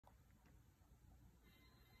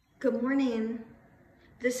Good morning.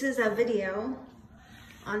 This is a video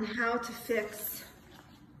on how to fix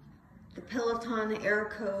the Peloton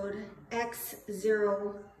error code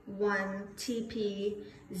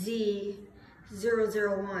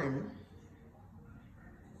X01TPZ001.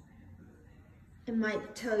 It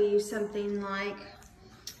might tell you something like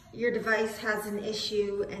your device has an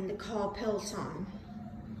issue and to call Peloton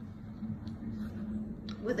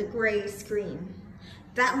with a gray screen.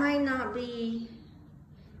 That might not be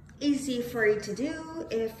easy for you to do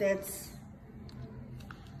if it's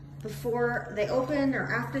before they open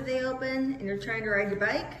or after they open and you're trying to ride your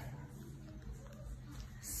bike.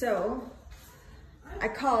 So I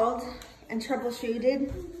called and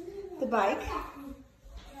troubleshooted the bike.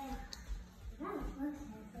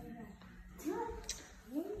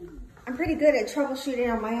 I'm pretty good at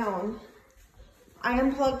troubleshooting on my own. I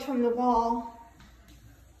unplugged from the wall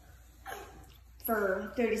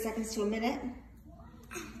for 30 seconds to a minute.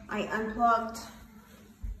 I unplugged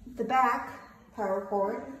the back power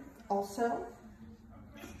cord also,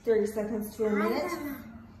 30 seconds to a minute.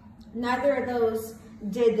 Neither of those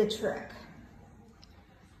did the trick.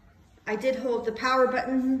 I did hold the power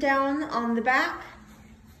button down on the back,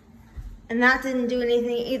 and that didn't do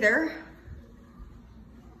anything either.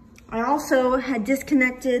 I also had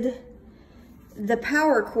disconnected the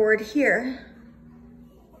power cord here,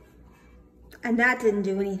 and that didn't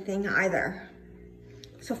do anything either.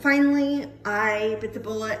 So finally, I bit the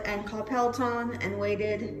bullet and called Peloton and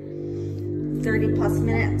waited 30 plus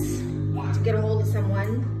minutes to get a hold of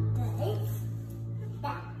someone.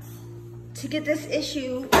 To get this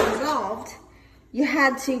issue resolved, you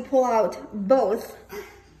had to pull out both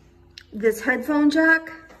this headphone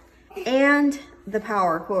jack and the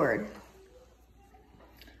power cord.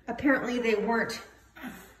 Apparently they weren't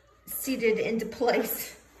seated into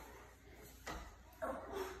place.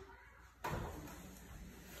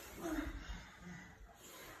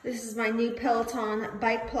 This is my new Peloton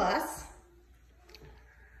Bike Plus.